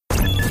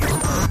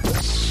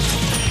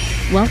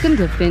Welcome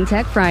to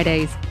FinTech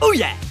Fridays. Oh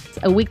yeah!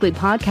 A weekly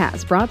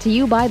podcast brought to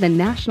you by the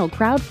National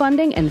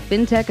Crowdfunding and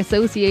FinTech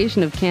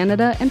Association of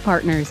Canada and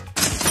partners.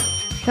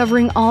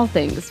 Covering all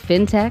things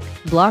FinTech,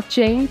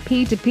 blockchain,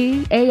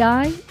 P2P,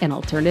 AI, and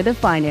alternative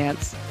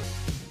finance.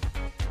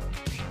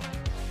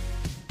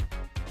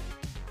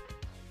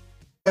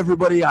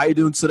 Everybody, how you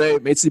doing today?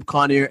 Matesleep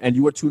Khan here, and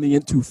you are tuning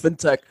into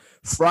FinTech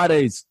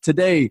Fridays.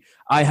 Today,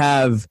 I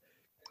have...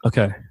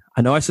 Okay,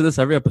 I know I say this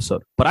every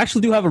episode, but I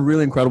actually do have a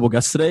really incredible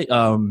guest today.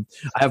 I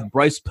have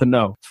Bryce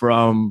Pinot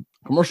from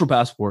Commercial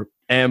Passport.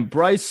 And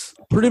Bryce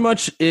pretty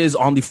much is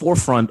on the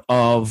forefront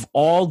of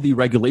all the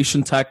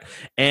regulation tech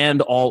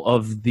and all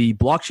of the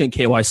blockchain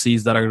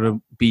KYCs that are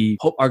going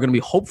to be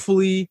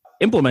hopefully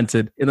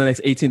implemented in the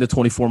next 18 to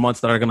 24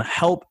 months that are going to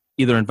help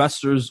either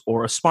investors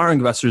or aspiring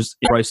investors.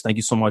 Bryce, thank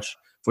you so much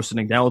for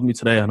sitting down with me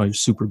today. I know you're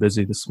super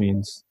busy. This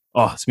means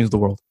the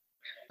world.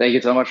 Thank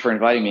you so much for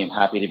inviting me. I'm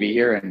happy to be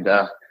here and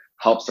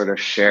help sort of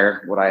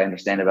share what I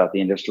understand about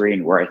the industry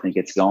and where I think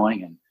it's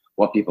going and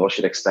what people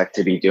should expect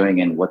to be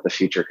doing and what the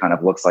future kind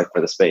of looks like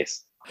for the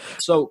space.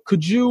 So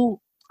could you,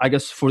 I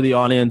guess for the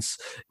audience,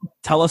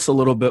 tell us a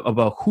little bit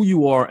about who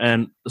you are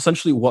and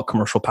essentially what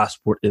Commercial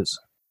Passport is?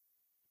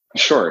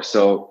 Sure.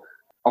 So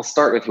I'll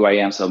start with who I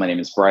am. So my name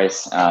is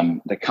Bryce.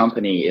 The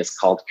company is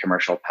called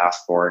Commercial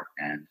Passport,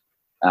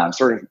 and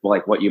sort of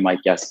like what you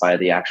might guess by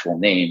the actual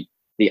name,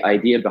 the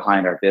idea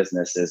behind our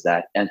business is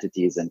that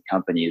entities and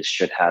companies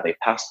should have a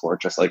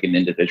passport just like an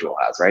individual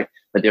has, right?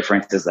 The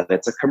difference is that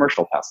it's a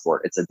commercial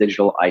passport. It's a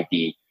digital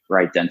ID or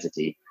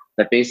identity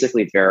that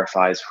basically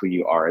verifies who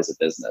you are as a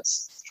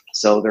business.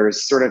 So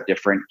there's sort of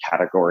different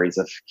categories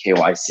of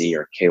KYC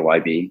or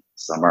KYB.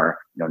 Some are,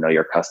 know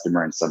your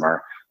customer, and some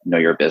are know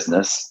your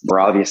business. We're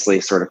obviously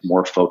sort of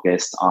more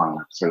focused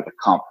on sort of the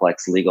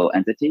complex legal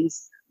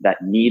entities that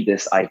need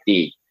this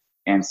ID.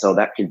 And so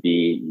that could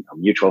be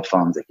mutual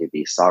funds, it could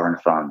be sovereign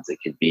funds, it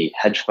could be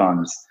hedge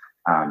funds,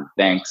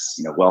 banks,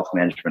 wealth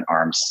management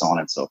arms, so on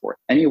and so forth.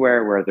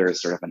 Anywhere where there's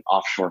sort of an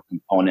offshore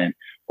component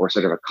or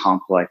sort of a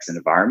complex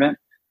environment,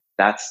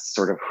 that's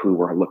sort of who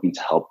we're looking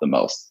to help the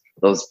most.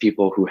 Those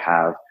people who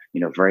have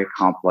very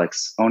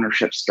complex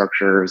ownership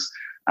structures,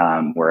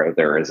 where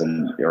there is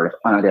an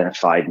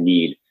unidentified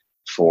need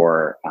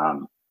for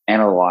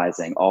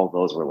analyzing all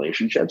those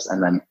relationships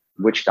and then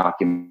which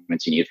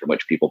documents you need from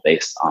which people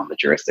based on the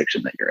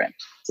jurisdiction that you're in.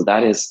 So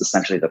that is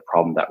essentially the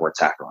problem that we're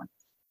tackling.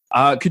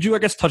 Could you, I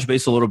guess, touch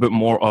base a little bit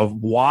more of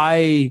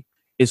why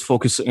is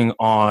focusing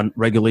on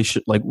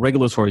regulation, like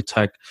regulatory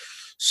tech,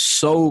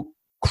 so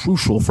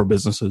crucial for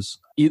businesses?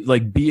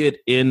 Like, be it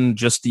in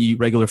just the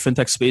regular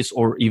fintech space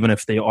or even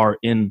if they are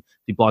in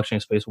the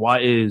blockchain space,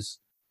 why is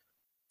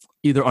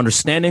either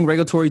understanding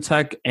regulatory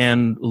tech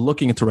and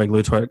looking into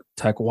regulatory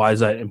tech, why is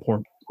that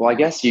important? Well, I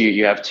guess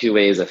you have two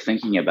ways of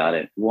thinking about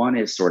it. One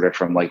is sort of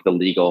from like the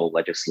legal,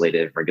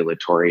 legislative,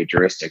 regulatory,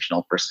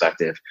 jurisdictional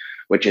perspective,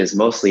 which is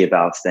mostly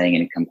about staying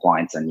in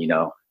compliance and,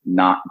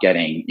 not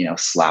getting,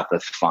 slapped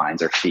with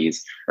fines or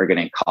fees or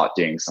getting caught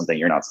doing something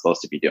you're not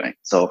supposed to be doing.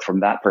 So from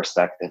that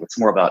perspective, it's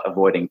more about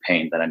avoiding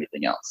pain than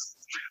anything else.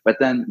 But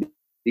then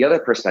the other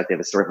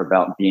perspective is sort of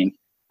about being,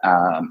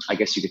 I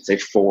guess you could say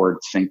forward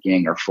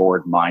thinking or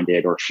forward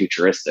minded or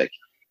futuristic.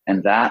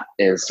 And that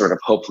is sort of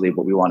hopefully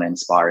what we want to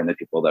inspire in the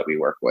people that we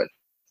work with.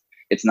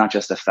 It's not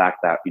just the fact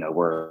that,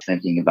 we're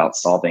thinking about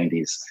solving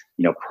these,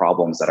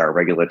 problems that are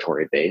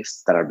regulatory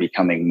based that are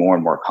becoming more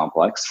and more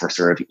complex for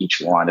sort of each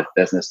line of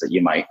business that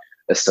you might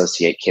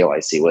associate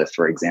KYC with.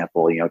 For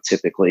example,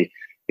 typically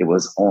it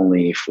was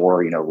only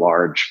for,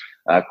 large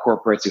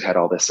corporates who had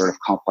all this sort of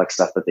complex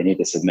stuff that they need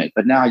to submit.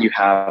 But now you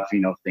have,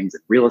 things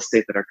in real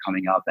estate that are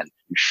coming up and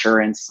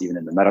insurance, even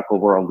in the medical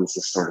world, this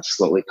is sort of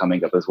slowly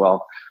coming up as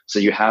well. So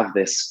you have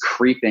this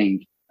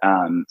creeping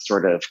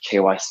sort of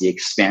KYC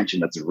expansion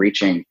that's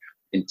reaching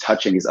and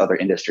touching these other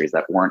industries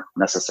that weren't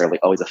necessarily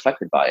always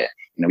affected by it.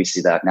 We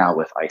see that now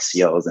with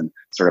ICOs and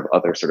sort of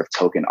other sort of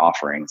token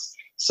offerings.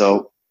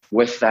 So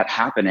with that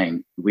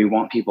happening, we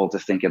want people to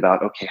think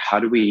about, okay, how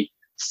do we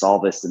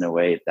solve this in a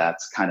way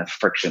that's kind of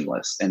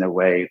frictionless, in a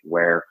way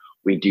where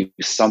we do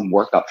some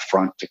work up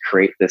front to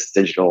create this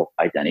digital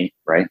identity,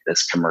 right?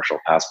 This commercial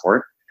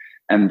passport.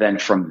 And then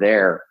from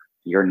there,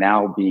 you're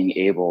now being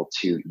able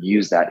to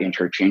use that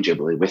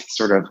interchangeably with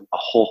sort of a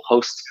whole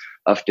host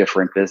of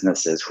different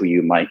businesses who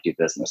you might do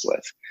business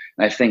with.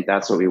 And I think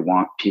that's what we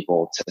want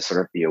people to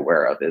sort of be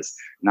aware of, is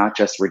not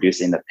just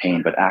reducing the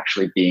pain, but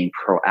actually being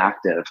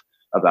proactive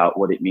about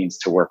what it means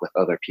to work with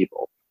other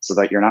people so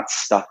that you're not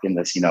stuck in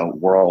this,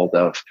 world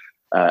of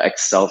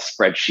Excel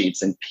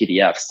spreadsheets and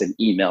PDFs and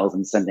emails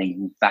and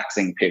sending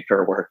faxing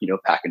paperwork,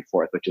 back and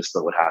forth, which is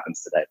still what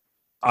happens today.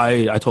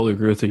 I totally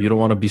agree with you. You don't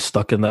want to be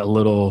stuck in that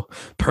little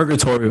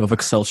purgatory of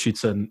Excel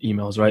sheets and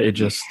emails, right? It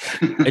just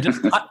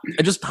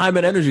time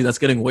and energy that's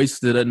getting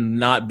wasted and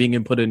not being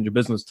input in your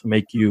business to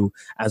make you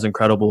as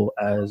incredible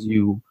as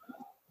you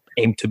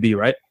aim to be,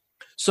 right?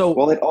 So,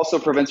 well, it also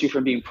prevents you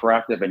from being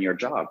proactive in your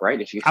job,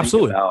 right? If you think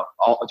absolutely. About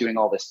doing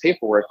all this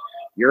paperwork,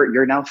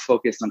 you're now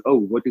focused on,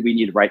 what do we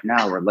need right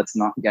now? Or let's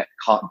not get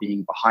caught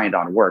being behind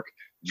on work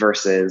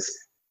versus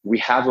we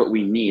have what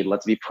we need.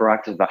 Let's be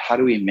proactive about how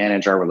do we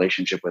manage our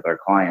relationship with our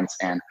clients,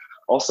 and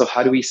also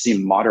how do we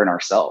seem modern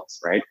ourselves,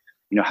 right?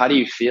 How do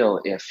you feel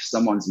if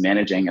someone's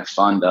managing a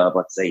fund of,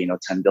 let's say,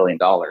 $10 billion,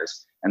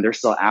 and they're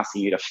still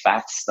asking you to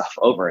fax stuff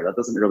over? That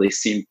doesn't really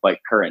seem quite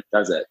current,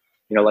 does it?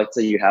 Let's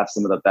say you have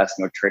some of the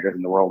best traders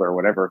in the world or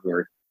whatever who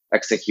are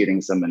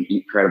executing some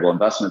incredible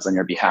investments on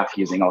your behalf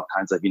using all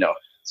kinds of,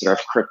 sort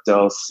of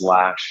crypto /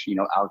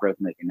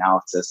 algorithmic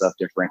analysis of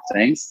different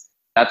things.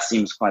 That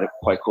seems quite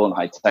cool and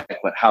high tech,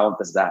 but how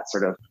does that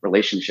sort of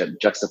relationship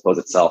juxtapose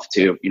itself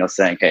to,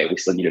 saying, hey, we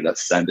still needed to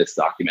send this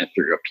document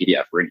through a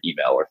PDF or an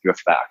email or through a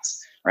fax,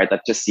 right?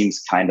 That just seems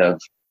kind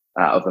of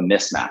a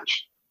mismatch.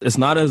 It's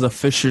not as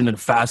efficient and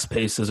fast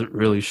paced as it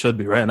really should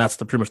be, right? And that's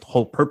pretty much the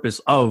whole purpose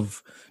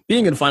of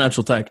being in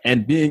financial tech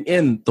and being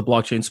in the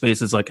blockchain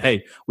space. Is like,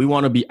 hey, we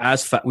want to be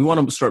as fast. We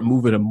want to start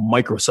moving in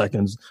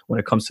microseconds when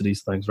it comes to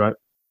these things, right?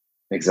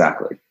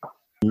 Exactly.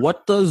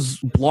 What does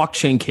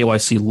blockchain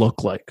KYC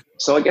look like?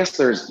 So I guess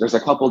there's a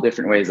couple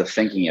different ways of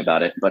thinking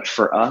about it, but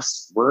for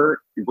us, we're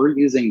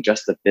using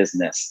just the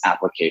business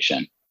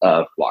application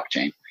of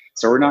blockchain.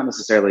 So we're not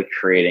necessarily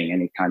creating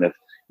any kind of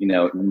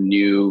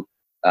new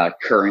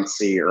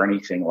currency or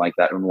anything like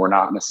that, and we're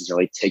not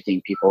necessarily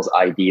taking people's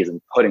IDs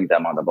and putting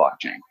them on the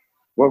blockchain.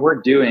 What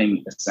we're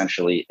doing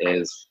essentially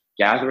is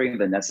gathering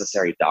the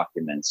necessary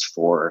documents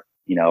for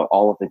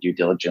all of the due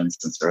diligence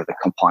and sort of the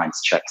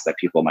compliance checks that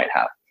people might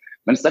have.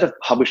 But instead of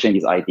publishing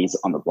these IDs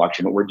on the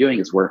blockchain, what we're doing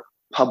is we're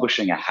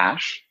publishing a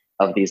hash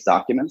of these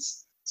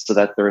documents so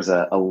that there's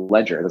a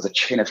ledger, there's a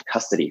chain of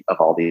custody of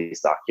all these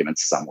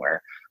documents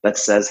somewhere that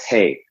says,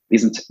 hey,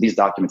 these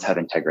documents have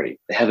integrity.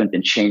 They haven't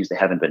been changed. They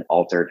haven't been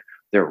altered.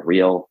 They're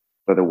real.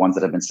 They're the ones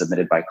that have been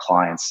submitted by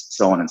clients,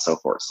 so on and so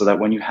forth. So that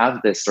when you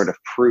have this sort of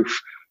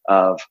proof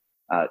of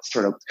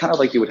sort of kind of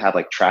like you would have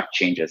like track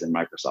changes in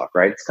Microsoft,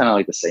 right? It's kind of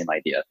like the same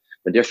idea.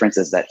 The difference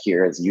is that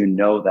here is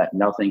that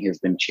nothing has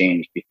been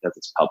changed because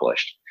it's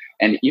published.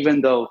 And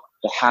even though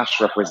the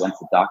hash represents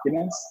the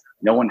documents,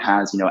 no one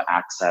has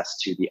access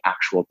to the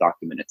actual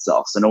document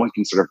itself. So no one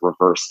can sort of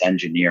reverse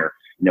engineer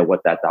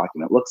what that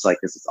document looks like,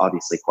 because it's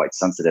obviously quite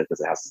sensitive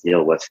because it has to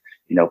deal with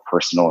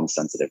personal and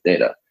sensitive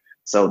data.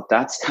 So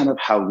that's kind of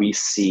how we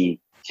see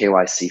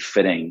KYC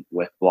fitting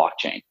with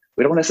blockchain.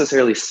 We don't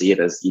necessarily see it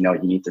as you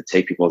need to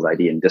take people's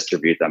ID and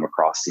distribute them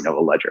across a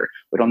ledger.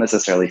 We don't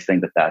necessarily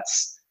think that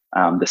that's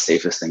the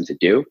safest thing to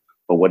do.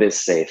 But what is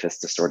safe is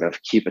to sort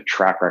of keep a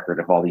track record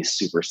of all these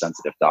super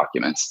sensitive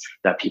documents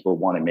that people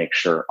want to make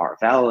sure are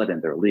valid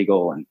and they're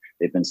legal and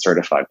they've been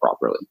certified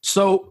properly.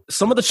 So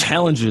some of the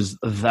challenges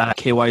that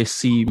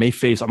KYC may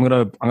face, I'm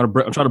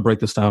try to break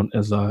this down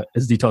as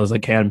detailed as I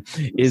can.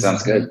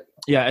 Sounds good.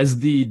 Yeah, as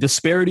the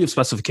disparity of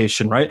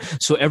specification, right?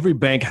 So every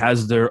bank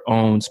has their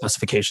own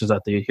specifications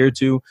that they adhere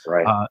to.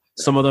 Right.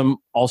 Some of them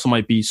also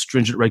might be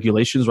stringent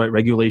regulations, right?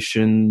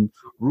 Regulation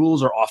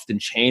rules are often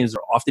changed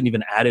or often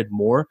even added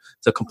more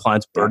to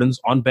compliance burdens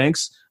on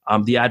banks.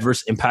 The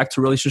adverse impact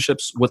to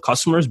relationships with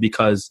customers,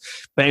 because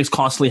banks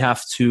constantly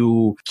have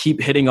to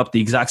keep hitting up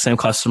the exact same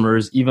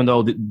customers, even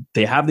though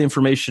they have the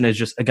information. It's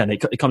just, again,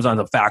 it comes down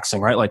to faxing,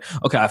 right? Like,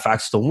 okay, I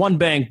faxed to one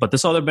bank, but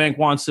this other bank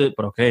wants it,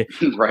 but okay.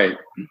 Right.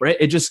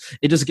 It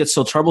just gets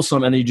so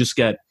troublesome, and then you just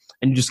get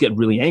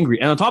really angry.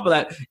 And on top of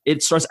that,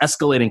 it starts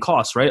escalating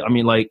costs, right? I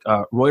mean, like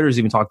Reuters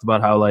even talked about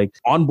how like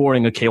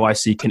onboarding a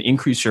KYC can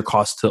increase your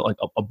cost to like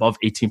above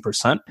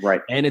 18%.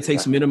 Right. And it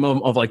takes a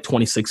minimum of like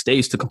 26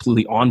 days to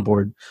completely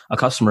onboard a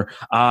customer.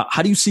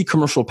 How do you see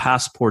Commercial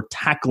Passport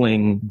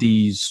tackling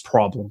these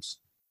problems?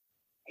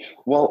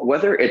 Well,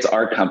 whether it's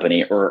our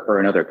company or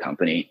another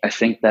company, I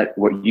think that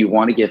what you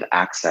want to give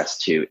access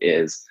to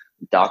is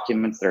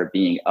documents that are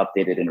being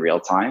updated in real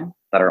time,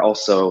 that are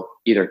also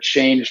either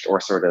changed or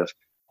sort of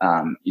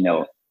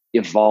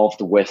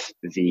evolved with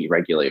the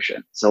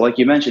regulation. So like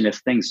you mentioned, if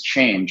things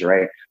change,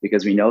 right,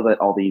 because we know that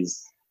all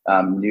these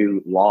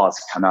new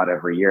laws come out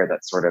every year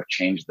that sort of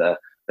change the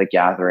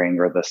gathering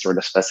or the sort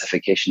of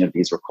specification of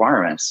these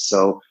requirements.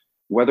 So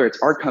whether it's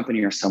our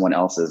company or someone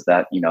else's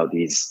that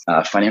these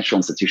financial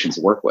institutions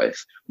work with,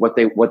 what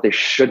they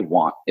should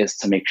want is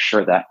to make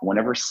sure that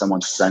whenever someone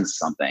sends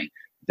something,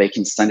 they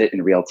can send it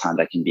in real time,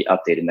 that can be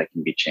updated and that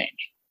can be changed.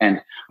 And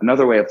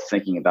another way of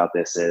thinking about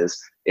this is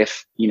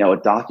if a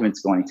document's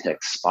going to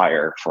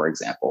expire, for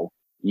example,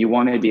 you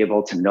want to be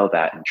able to know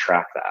that and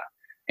track that.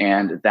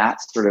 And that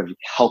sort of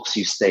helps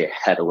you stay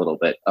ahead a little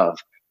bit of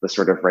the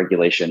sort of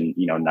regulation,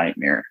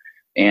 nightmare.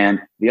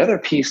 And the other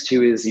piece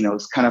too is,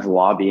 is kind of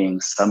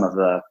lobbying some of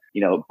the,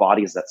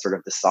 bodies that sort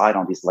of decide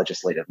on these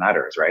legislative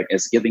matters, right?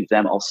 Is giving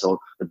them also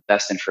the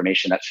best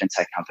information that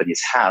fintech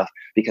companies have,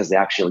 because they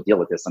actually deal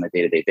with this on a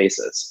day-to-day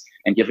basis,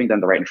 and giving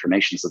them the right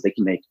information so they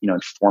can make,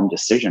 informed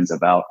decisions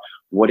about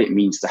what it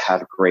means to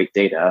have great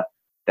data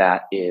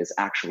that is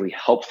actually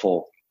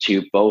helpful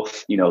to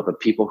both, the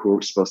people who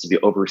are supposed to be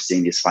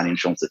overseeing these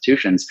financial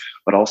institutions,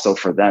 but also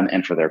for them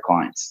and for their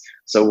clients.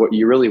 So what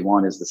you really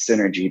want is the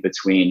synergy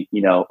between,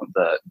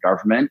 the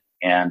government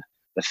and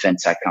the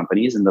fintech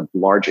companies and the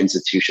large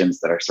institutions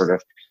that are sort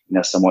of,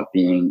 somewhat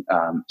being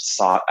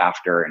sought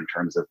after in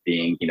terms of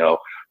being,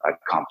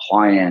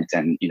 compliant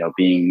and,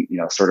 being,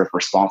 sort of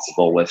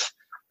responsible with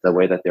the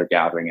way that they're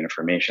gathering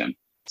information.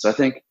 So I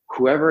think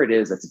whoever it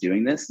is that's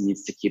doing this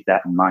needs to keep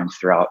that in mind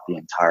throughout the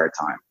entire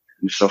time.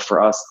 And so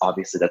for us,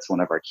 obviously, that's one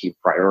of our key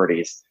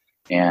priorities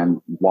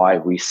and why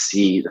we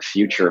see the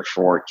future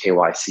for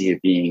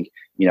KYC being,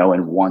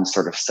 in one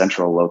sort of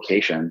central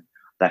location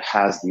that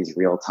has these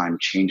real-time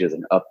changes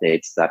and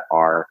updates that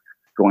are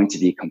going to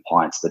be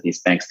compliant so that these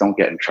banks don't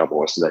get in trouble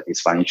or so that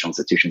these financial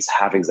institutions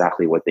have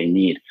exactly what they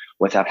need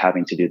without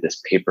having to do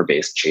this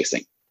paper-based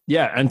chasing.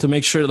 Yeah, and to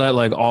make sure that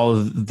like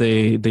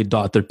they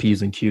dot their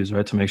P's and Q's,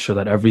 right? To make sure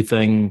that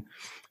everything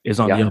is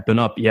on the up and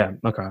up. Yeah,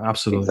 okay,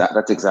 absolutely.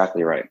 That's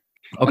exactly right.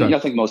 Okay. And I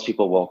think most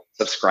people will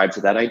subscribe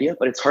to that idea,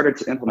 but it's harder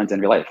to implement in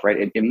real life, right?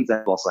 It means that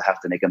people also have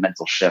to make a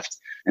mental shift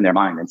in their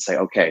mind and say,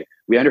 okay,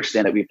 we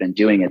understand that we've been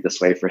doing it this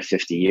way for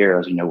 50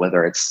 years,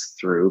 whether it's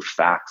through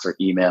fax or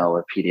email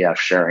or PDF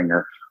sharing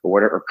or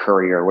whatever, or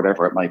courier or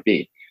whatever it might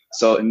be.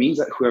 So it means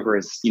that whoever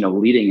is,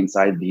 leading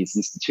inside these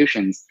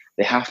institutions,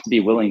 they have to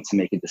be willing to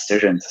make a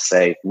decision to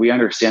say, we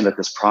understand that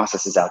this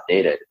process is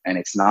outdated and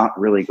it's not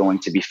really going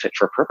to be fit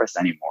for purpose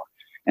anymore.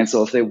 And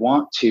so if they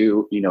want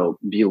to,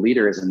 be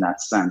leaders in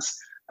that sense,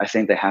 I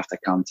think they have to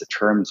come to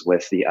terms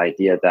with the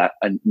idea that,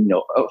 a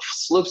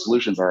slew of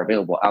solutions are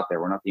available out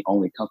there. We're not the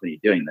only company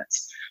doing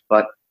this.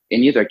 But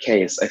in either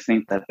case, I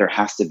think that there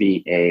has to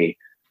be a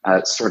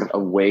sort of a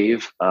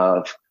wave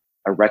of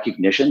a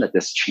recognition that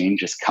this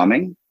change is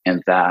coming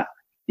and that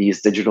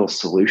these digital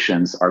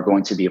solutions are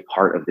going to be a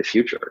part of the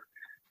future.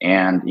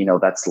 And,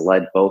 that's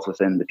led both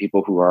within the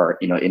people who are,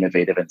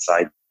 innovative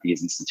inside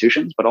these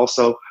institutions, but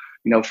also,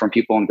 from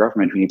people in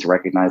government who need to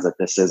recognize that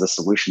this is a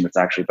solution that's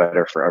actually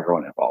better for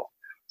everyone involved.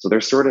 So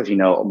there's sort of,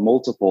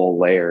 multiple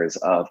layers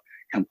of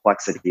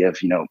complexity of,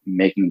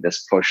 making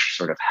this push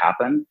sort of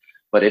happen,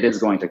 but it is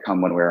going to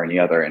come one way or the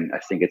other. And I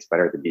think it's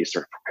better to be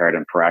sort of prepared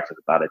and proactive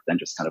about it than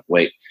just kind of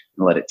wait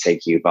and let it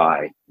take you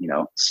by,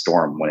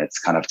 storm when it's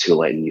kind of too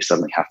late and you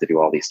suddenly have to do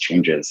all these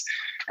changes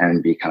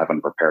and be kind of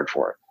unprepared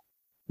for it.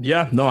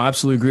 Yeah, no, I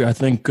absolutely agree. I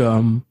think,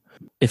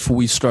 if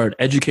we start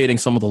educating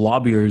some of the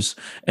lobbyers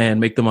and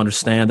make them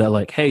understand that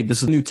like, hey,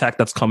 this is new tech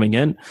that's coming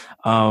in,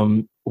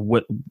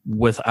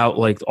 without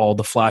like all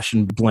the flash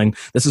and bling,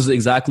 this is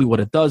exactly what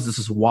it does. This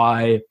is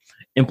why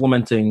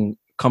implementing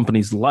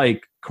companies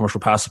like Commercial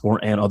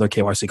Passport and other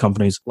KYC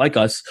companies like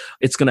us,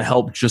 it's going to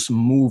help just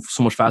move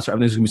so much faster.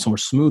 Everything's going to be so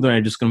much smoother and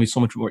it's just going to be so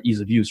much more ease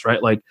of use,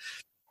 right? Like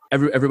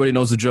everybody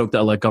knows the joke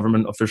that like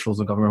government officials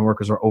and government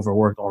workers are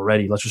overworked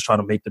already. Let's just try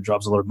to make the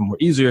jobs a little bit more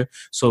easier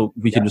so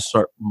we can just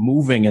start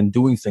moving and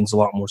doing things a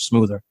lot more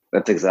smoother.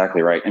 That's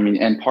exactly right. I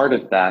mean, and part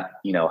of that,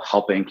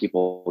 helping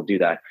people do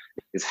that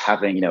is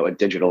having, a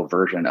digital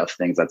version of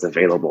things that's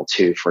available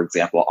to, for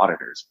example,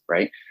 auditors,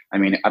 right? I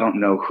mean, I don't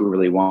know who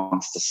really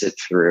wants to sit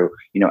through,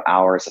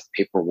 hours of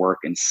paperwork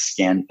and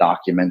scanned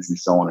documents and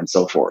so on and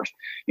so forth.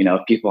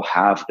 If people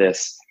have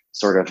this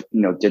sort of,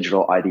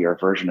 digital ID or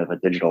version of a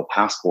digital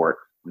passport,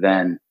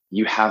 then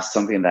you have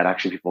something that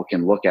actually people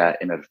can look at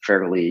in a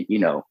fairly,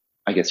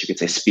 I guess you could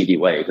say speedy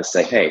way to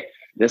say, hey,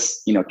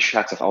 this,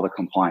 checks off all the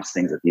compliance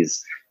things that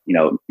these,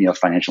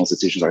 financial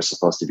institutions are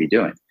supposed to be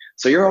doing.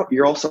 So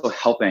you're also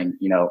helping,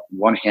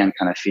 one hand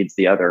kind of feeds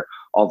the other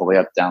all the way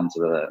up down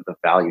to the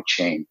value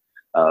chain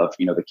of,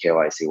 the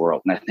KYC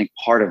world. And I think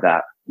part of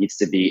that needs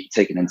to be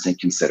taken into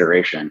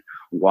consideration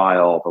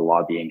while the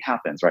lobbying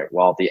happens, right?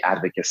 While the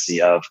advocacy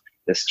of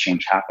this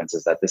change happens,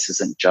 is that this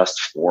isn't just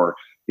for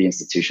the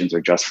institutions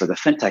or just for the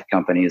fintech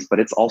companies, but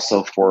it's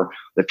also for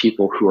the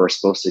people who are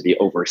supposed to be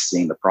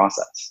overseeing the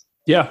process.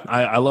 Yeah,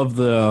 I love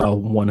the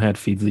one head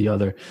feeds the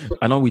other.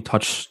 I know we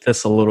touched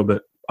this a little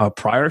bit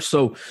prior.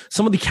 So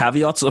some of the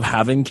caveats of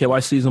having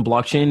KYCs in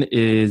blockchain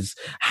is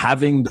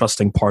having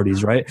trusting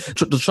parties, right?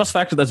 The trust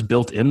factor that's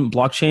built in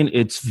blockchain,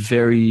 it's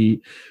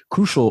very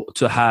crucial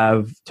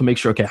to make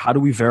sure, okay, how do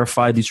we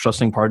verify these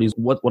trusting parties?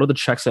 What are the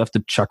checks I have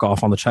to check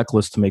off on the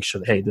checklist to make sure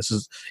that, hey, this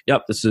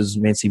is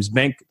Mainstream's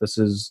bank.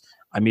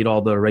 I meet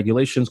all the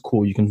regulations.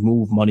 Cool. You can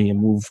move money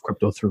and move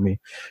crypto through me.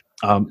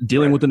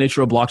 Dealing with the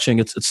nature of blockchain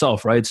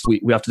itself, right? So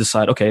we have to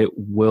decide, okay,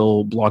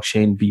 will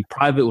blockchain be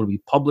private? Would it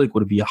be public?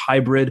 Would it be a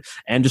hybrid?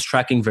 And just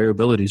tracking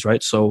variabilities,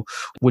 right? So,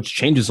 which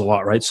changes a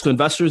lot, right? So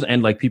investors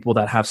and like people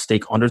that have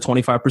stake under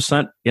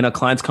 25% in a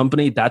client's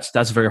company,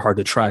 that's very hard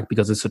to track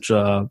because it's such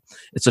a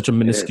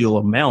minuscule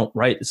amount,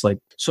 right? It's like,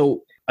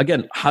 so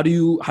again, how do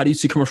you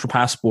see Commercial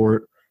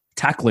Passport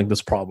tackling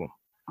this problem?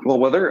 Well,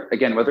 whether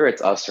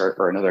it's us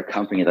or another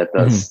company that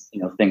does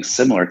things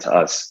similar to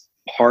us,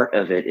 part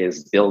of it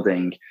is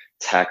building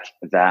tech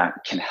that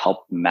can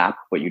help map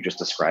what you just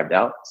described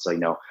out. So,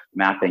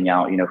 mapping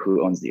out,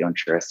 who owns the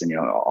interest and,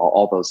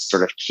 all those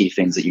sort of key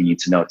things that you need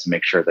to know to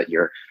make sure that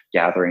you're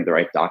gathering the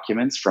right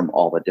documents from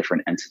all the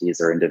different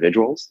entities or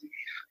individuals.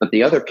 But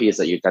the other piece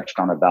that you touched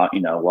on about,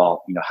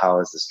 how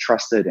is this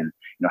trusted and,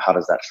 how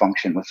does that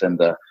function within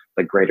the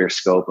the greater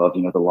scope of,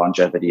 the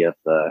longevity of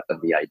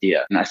the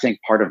idea. And I think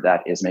part of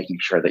that is making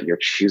sure that you're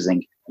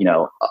choosing,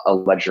 a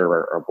ledger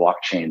or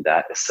blockchain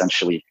that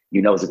essentially,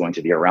 is going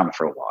to be around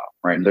for a while,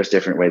 right? And there's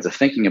different ways of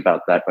thinking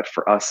about that. But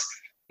for us,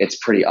 it's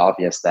pretty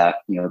obvious that,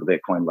 the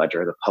Bitcoin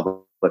ledger, the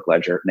public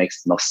ledger,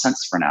 makes the most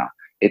sense for now.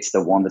 It's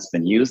the one that's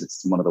been used.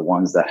 It's one of the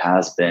ones that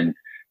has been,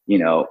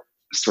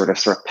 sort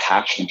of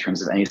patched in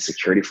terms of any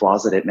security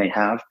flaws that it may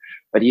have.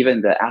 But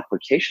even the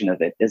application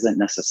of it isn't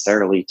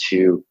necessarily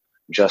to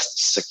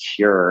just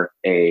secure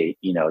a,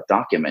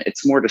 document.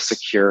 It's more to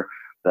secure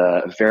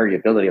the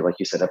variability, like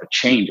you said, of a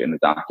change in the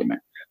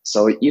document.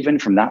 So even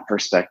from that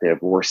perspective,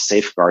 we're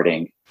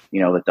safeguarding,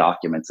 the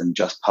documents and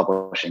just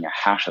publishing a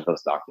hash of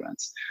those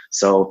documents.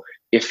 So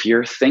if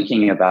you're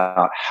thinking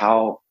about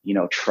how,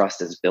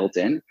 trust is built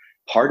in,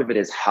 part of it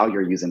is how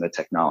you're using the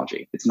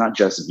technology. It's not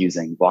just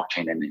using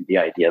blockchain and the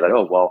idea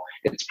that,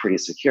 it's pretty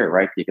secure,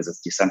 right? Because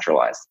it's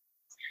decentralized.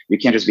 You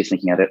can't just be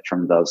thinking at it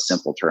from those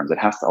simple terms. It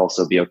has to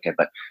also be, okay,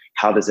 but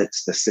how does it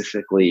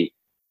specifically,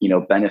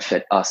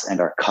 benefit us and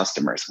our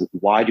customers?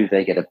 Why do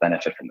they get a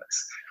benefit from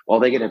this? Well,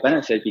 they get a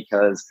benefit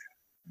because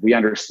we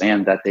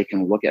understand that they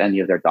can look at any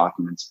of their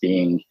documents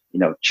being,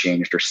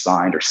 changed or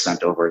signed or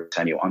sent over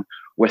to anyone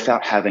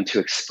without having to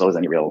expose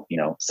any real,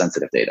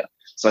 sensitive data.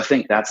 So I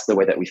think that's the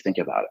way that we think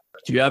about it.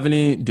 Do you have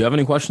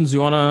any questions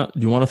you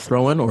wanna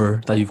throw in,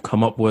 or that you've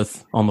come up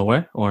with on the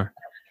way? Or,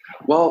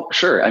 well,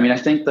 sure. I mean, I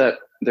think that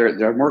there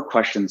are more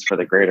questions for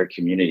the greater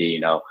community.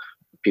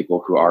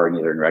 People who are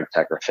either in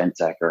RegTech or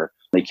FinTech or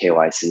the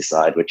KYC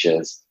side, which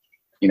is,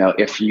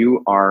 if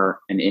you are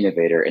an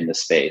innovator in the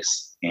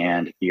space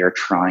and you're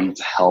trying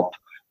to help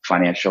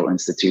financial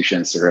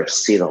institutions sort of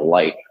see the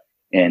light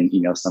in,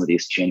 some of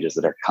these changes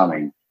that are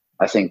coming,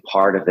 I think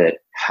part of it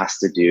has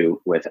to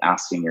do with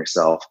asking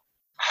yourself,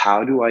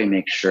 how do I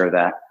make sure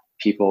that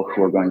people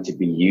who are going to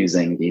be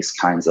using these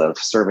kinds of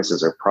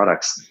services or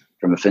products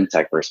from a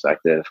FinTech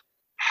perspective,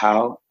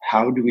 how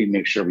do we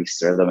make sure we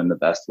serve them in the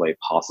best way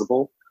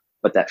possible,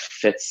 but that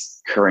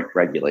fits current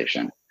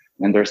regulation?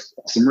 And there's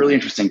some really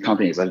interesting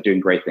companies that are doing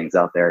great things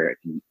out there. I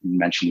can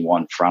mention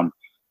one from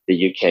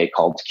the UK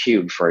called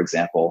Cube, for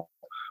example,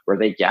 where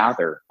they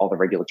gather all the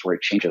regulatory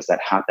changes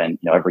that happen,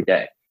 every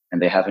day.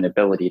 And they have an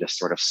ability to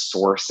sort of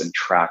source and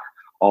track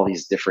all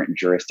these different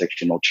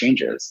jurisdictional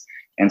changes.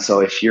 And so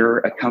if you're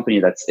a company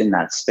that's in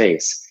that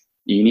space,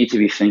 you need to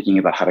be thinking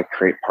about how to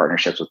create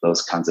partnerships with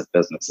those kinds of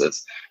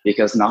businesses,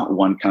 because not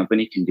one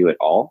company can do it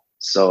all.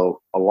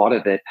 So a lot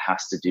of it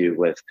has to do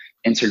with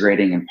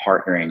integrating and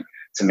partnering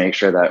to make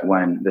sure that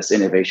when this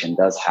innovation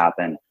does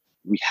happen,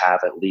 we have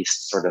at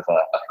least sort of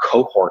a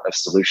cohort of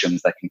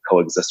solutions that can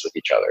coexist with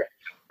each other,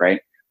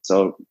 right?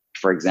 So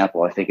for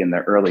example, I think in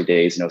the early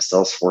days,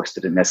 Salesforce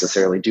didn't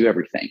necessarily do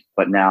everything,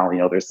 but now,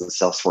 there's the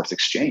Salesforce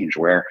Exchange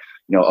where,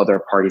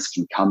 other parties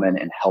can come in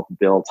and help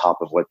build top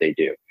of what they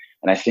do.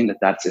 And I think that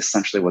that's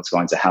essentially what's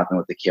going to happen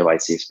with the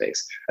KYC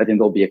space. I think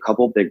there'll be a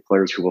couple big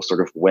players who will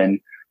sort of win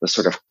the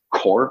sort of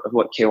core of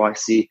what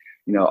KYC,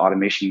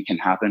 automation can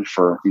happen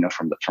for,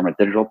 from a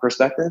digital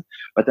perspective.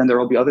 But then there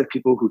will be other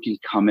people who can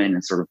come in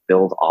and sort of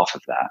build off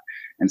of that.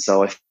 And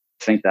so I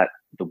think that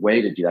the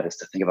way to do that is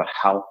to think about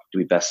how do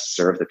we best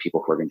serve the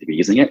people who are going to be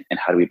using it, and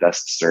how do we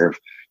best serve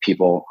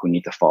people who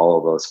need to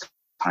follow those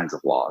kinds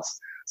of laws.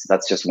 So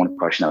that's just one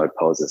question I would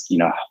pose is,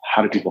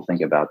 how do people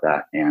think about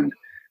that? And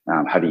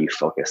how do you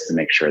focus to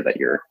make sure that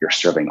you're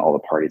serving all the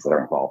parties that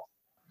are involved?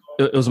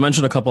 It was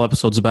mentioned a couple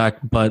episodes back,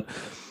 but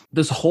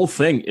this whole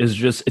thing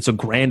is it's a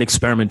grand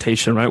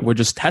experimentation, right? We're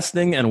just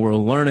testing and we're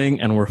learning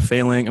and we're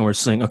failing and we're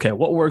saying, okay,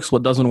 what works,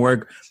 what doesn't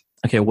work?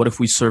 Okay, what if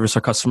we service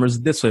our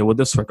customers this way? Would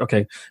this work?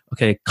 Okay,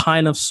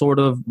 kind of, sort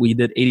of. We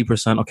did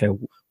 80%. Okay,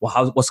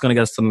 well, what's going to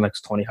get us to the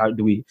next 20? Can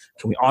we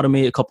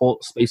automate a couple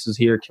spaces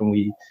here? Can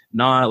we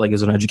not? Like,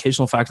 is there an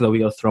educational factor that we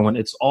got to throw in?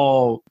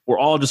 We're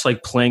all just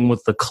like playing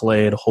with the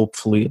clay, and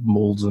hopefully it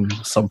molds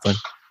into something.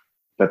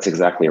 That's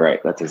exactly right.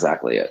 That's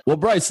exactly it. Well,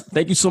 Bryce,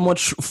 thank you so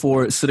much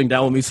for sitting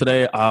down with me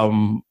today.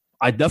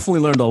 I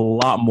definitely learned a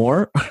lot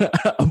more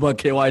about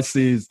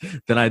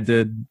KYCs than I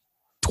did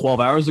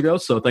 12 hours ago.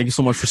 So thank you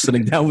so much for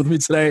sitting down with me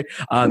today.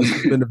 This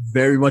has been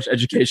very much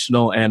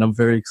educational, and I'm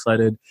very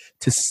excited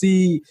to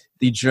see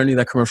the journey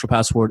that Commercial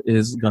Passport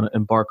is going to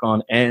embark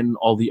on, and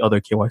all the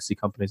other KYC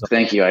companies.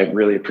 Thank you. I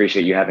really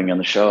appreciate you having me on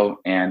the show.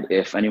 And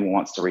if anyone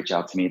wants to reach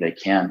out to me, they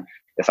can.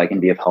 If I can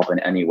be of help in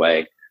any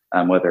way,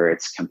 whether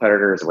it's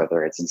competitors,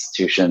 whether it's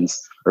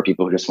institutions, or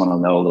people who just want to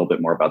know a little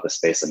bit more about the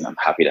space, and I'm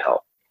happy to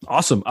help.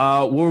 Awesome.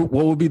 What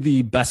would be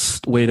the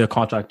best way to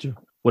contact you?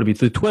 Would it be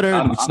through Twitter?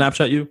 Do we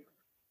Snapchat you?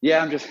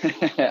 Yeah, I'm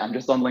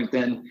just on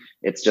LinkedIn.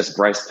 It's just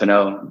Bryce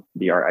Penaud,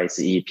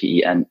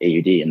 BricePenaud,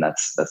 and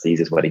that's the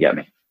easiest way to get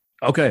me.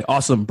 Okay,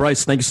 awesome.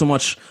 Bryce, thank you so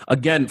much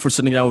again for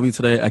sitting down with me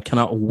today. I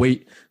cannot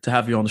wait to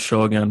have you on the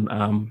show again.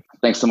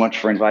 Thanks so much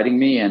for inviting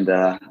me, and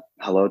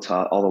hello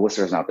to all the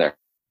listeners out there.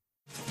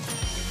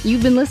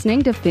 You've been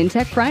listening to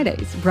FinTech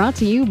Fridays, brought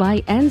to you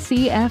by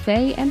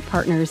NCFA and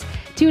Partners.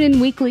 Tune in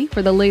weekly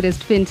for the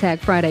latest FinTech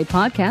Friday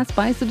podcast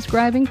by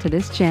subscribing to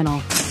this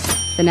channel.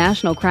 The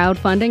National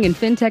Crowdfunding and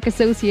FinTech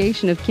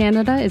Association of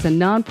Canada is a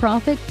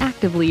nonprofit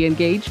actively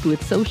engaged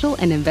with social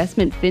and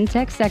investment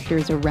fintech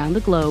sectors around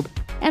the globe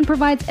and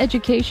provides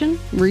education,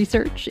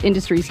 research,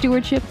 industry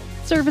stewardship,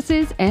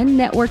 services, and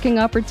networking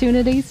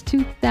opportunities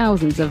to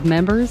thousands of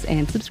members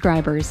and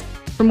subscribers.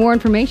 For more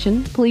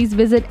information, please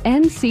visit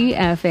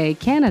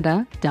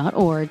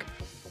ncfacanada.org.